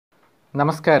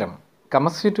നമസ്കാരം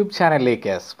കമസ് യൂട്യൂബ്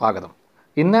ചാനലിലേക്ക് സ്വാഗതം.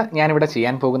 ഇന്ന് ഞാനിവിടെ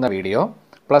ചെയ്യാൻ പോകുന്ന വീഡിയോ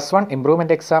 +1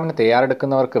 ഇംപ്രൂവ്മെൻറ്റ് എക്സാമിന്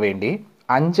തയ്യാറെടുക്കുന്നവർക്ക് വേണ്ടി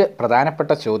 5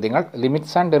 പ്രധാനപ്പെട്ട ചോദ്യങ്ങൾ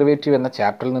ലിമിറ്റ്സ് ആൻഡ് ഡെറിവേറ്റീവ് എന്ന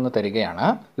ചാപ്റ്ററിൽ നിന്ന് തരികയാണ്.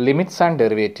 ലിമിറ്റ്സ് ആൻഡ്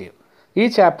ഡെറിവേറ്റീവ് ഈ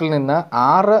ചാപ്റ്ററിൽ നിന്ന്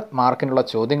 6 മാർക്കിനുള്ള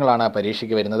ചോദ്യങ്ങളാണ്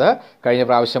പരീക്ഷയ്ക്ക് വരുന്നത്. കഴിഞ്ഞ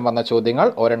പ്രാവശ്യം വന്ന ചോദ്യങ്ങൾ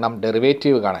ഒരെണ്ണം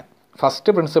ഡെറിവേറ്റീവ് കാണാൻ,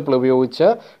 ഫസ്റ്റ് പ്രിൻസിപ്പിൾ ഉപയോഗിച്ച്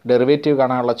ഡെറിവേറ്റീവ്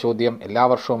കാണാനുള്ള ചോദ്യം എല്ലാ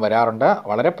വർഷവും വരാറുണ്ട്.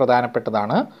 വളരെ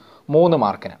പ്രധാനപ്പെട്ടതാണ്, 3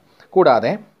 മാർക്കിന്.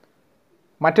 കൂടാതെ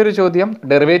മറ്റൊരു ചോദ്യം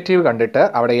ഡെറിവേറ്റീവ് കണ്ടിട്ട്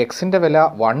അവിടെ എക്സിൻ്റെ വില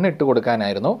 1 ഇട്ട്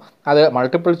കൊടുക്കാനായിരുന്നു. അത്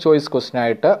മൾട്ടിപ്പിൾ ചോയ്സ്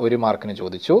ക്വസ്റ്റ്യനായിട്ട് 1 മാർക്കിന്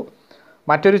ചോദിച്ചു.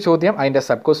 മറ്റൊരു ചോദ്യം അതിൻ്റെ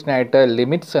സബ് ക്വസ്റ്റ്യനായിട്ട്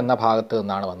ലിമിറ്റ്സ് എന്ന ഭാഗത്ത്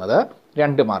നിന്നാണ് വന്നത്,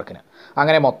 2 മാർക്കിന്.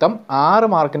 അങ്ങനെ മൊത്തം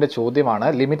 6 മാർക്കിൻ്റെ ചോദ്യമാണ്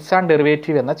ലിമിറ്റ്സ് ആൻഡ്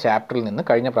ഡെറിവേറ്റീവ് എന്ന ചാപ്റ്ററിൽ നിന്ന്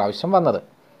കഴിഞ്ഞ പ്രാവശ്യം വന്നത്.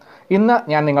 ഇന്ന്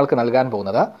ഞാൻ നിങ്ങൾക്ക് നൽകാൻ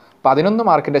പോകുന്നത് 11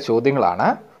 മാർക്കിൻ്റെ ചോദ്യങ്ങളാണ്.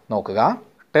 നോക്കുക,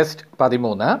 ടെസ്റ്റ്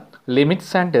 13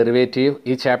 ലിമിറ്റ്സ് ആൻഡ് ഡെറിവേറ്റീവ്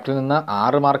ഈ ചാപ്റ്ററിൽ നിന്ന്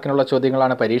 6 മാർക്കിനുള്ള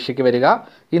ചോദ്യങ്ങളാണ് പരീക്ഷയ്ക്ക് വരിക.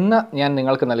 ഇന്ന് ഞാൻ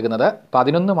നിങ്ങൾക്ക് നൽകുന്നത്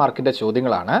 11 മാർക്കിൻ്റെ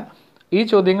ചോദ്യങ്ങളാണ്. ഈ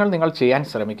ചോദ്യങ്ങൾ നിങ്ങൾ ചെയ്യാൻ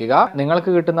ശ്രമിക്കുക.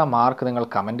 നിങ്ങൾക്ക് കിട്ടുന്ന മാർക്ക് നിങ്ങൾ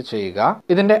കമൻറ്റ് ചെയ്യുക.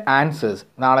 ഇതിൻ്റെ ആൻസേഴ്സ്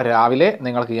നാളെ രാവിലെ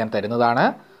നിങ്ങൾക്ക് ഞാൻ തരുന്നതാണ്.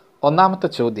 ഒന്നാമത്തെ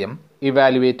ചോദ്യം,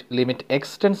 evaluate limit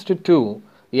x tends to 2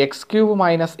 x³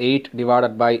 - 8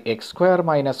 divided by x²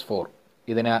 - 4.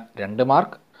 ഇതിന് 2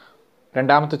 മാർക്ക്.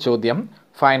 രണ്ടാമത്തെ ചോദ്യം,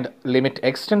 find limit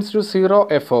x tends to 0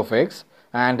 f of x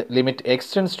and limit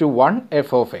x tends to 1 f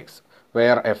of x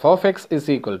where f of x is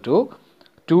equal to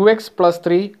 2x plus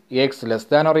 3 x less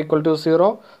than or equal to 0,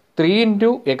 3 into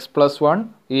x plus 1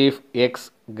 if x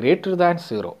greater than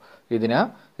 0. ഇതിന്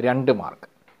 2 mark.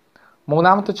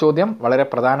 മൂന്നാമത്തെ ചോദ്യം വളരെ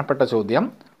പ്രധാനപ്പെട്ട ചോദ്യം,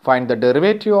 find the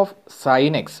derivative of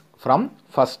sin x from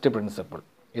first principle.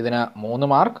 ഇതിന്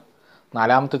 3 mark.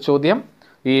 നാലാമത്തെ ചോദ്യം,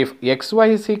 if xy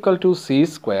is equal to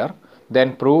c² then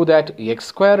prove that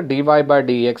x² dy by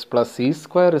dx plus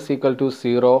c² is equal to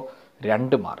 0,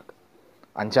 2 mark.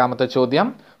 അഞ്ചാമത്തെ ചോദ്യം,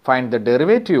 find the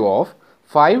derivative of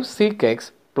 5 sec x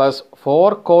plus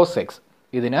 4 cos x.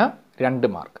 ഇതിന്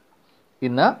 2 mark.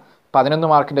 ഇന്ന്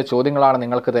 11 മാർക്കിൻ്റെ ചോദ്യങ്ങളാണ്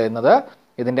നിങ്ങൾക്ക് തരുന്നത്.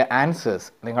 ഇതിൻ്റെ ആൻസേഴ്സ്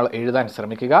നിങ്ങൾ എഴുതാൻ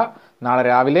ശ്രമിക്കുക. നാളെ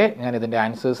രാവിലെ ഞാൻ ഇതിൻ്റെ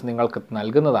ആൻസേഴ്സ് നിങ്ങൾക്ക്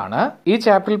നൽകുന്നതാണ്. ഈ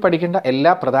ചാപ്റ്ററിൽ പഠിക്കേണ്ട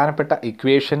എല്ലാ പ്രധാനപ്പെട്ട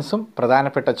ഇക്വേഷൻസും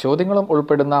പ്രധാനപ്പെട്ട ചോദ്യങ്ങളും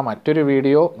ഉൾപ്പെടുന്ന മറ്റൊരു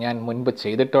വീഡിയോ ഞാൻ മുൻപ്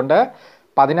ചെയ്തിട്ടുണ്ട്.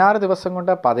 16 ദിവസം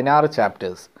കൊണ്ട് 16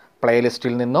 ചാപ്റ്റേഴ്സ്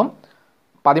പ്ലേലിസ്റ്റിൽ നിന്നും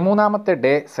 13ാമത്തെ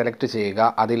ഡേ സെലക്ട് ചെയ്യുക.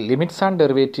 അതിൽ ലിമിറ്റ്സ് ആൻഡ്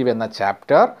ഡെറിവേറ്റീവ് എന്ന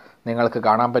ചാപ്റ്റർ നിങ്ങൾക്ക്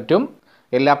കാണാൻ പറ്റും.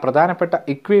 എല്ലാ പ്രധാനപ്പെട്ട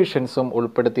ഇക്വേഷൻസും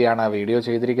ഉൾപ്പെടുത്തിയാണ് വീഡിയോ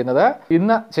ചെയ്തിരിക്കുന്നത്.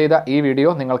 ഇന്ന് ചെയ്ത ഈ വീഡിയോ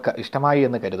നിങ്ങൾക്ക് ഇഷ്ടമായി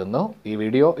എന്ന് കരുതുന്നു. ഈ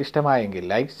വീഡിയോ ഇഷ്ടമായെങ്കിൽ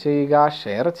ലൈക്ക് ചെയ്യുക,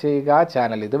 ഷെയർ ചെയ്യുക.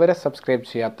 ചാനൽ ഇതുവരെ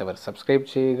സബ്സ്ക്രൈബ് ചെയ്യാത്തവർ സബ്സ്ക്രൈബ്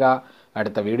ചെയ്യുക.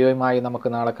 അടുത്ത വീഡിയോയുമായി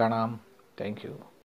നമുക്ക് നാളെ കാണാം. താങ്ക്